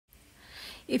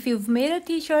If you've made a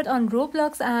t-shirt on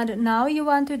Roblox and now you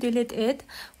want to delete it,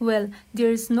 well,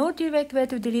 there's no direct way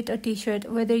to delete a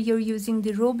t-shirt, whether you're using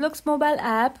the Roblox mobile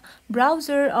app,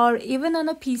 browser, or even on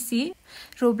a PC.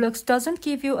 Roblox doesn't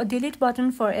give you a delete button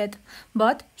for it.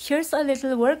 But here's a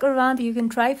little workaround you can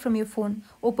try from your phone.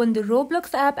 Open the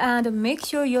Roblox app and make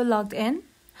sure you're logged in.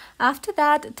 After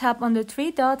that, tap on the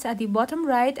three dots at the bottom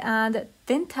right and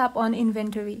then tap on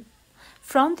Inventory.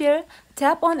 From there,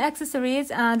 tap on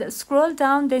Accessories and scroll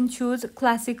down, then choose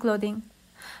Classic Clothing.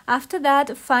 After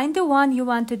that, find the one you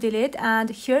want to delete, and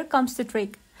here comes the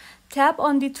trick. Tap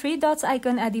on the three dots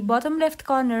icon at the bottom left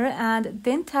corner and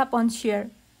then tap on Share.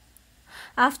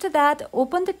 After that,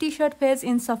 open the t-shirt page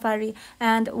in Safari,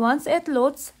 and once it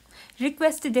loads,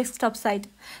 request the desktop site.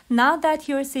 Now that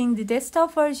you're seeing the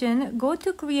desktop version, go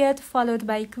to Create followed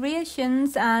by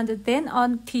Creations and then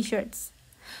on T-shirts.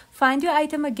 Find your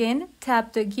item again,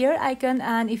 tap the gear icon,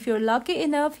 and if you're lucky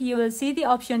enough, you will see the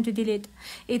option to delete.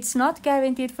 It's not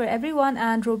guaranteed for everyone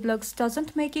and Roblox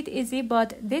doesn't make it easy,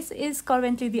 but this is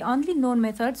currently the only known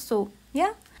method, so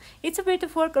yeah, it's a bit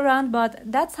of workaround, but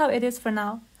that's how it is for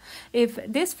now. If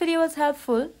this video was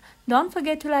helpful, don't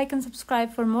forget to like and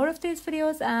subscribe for more of these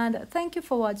videos, and thank you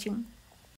for watching.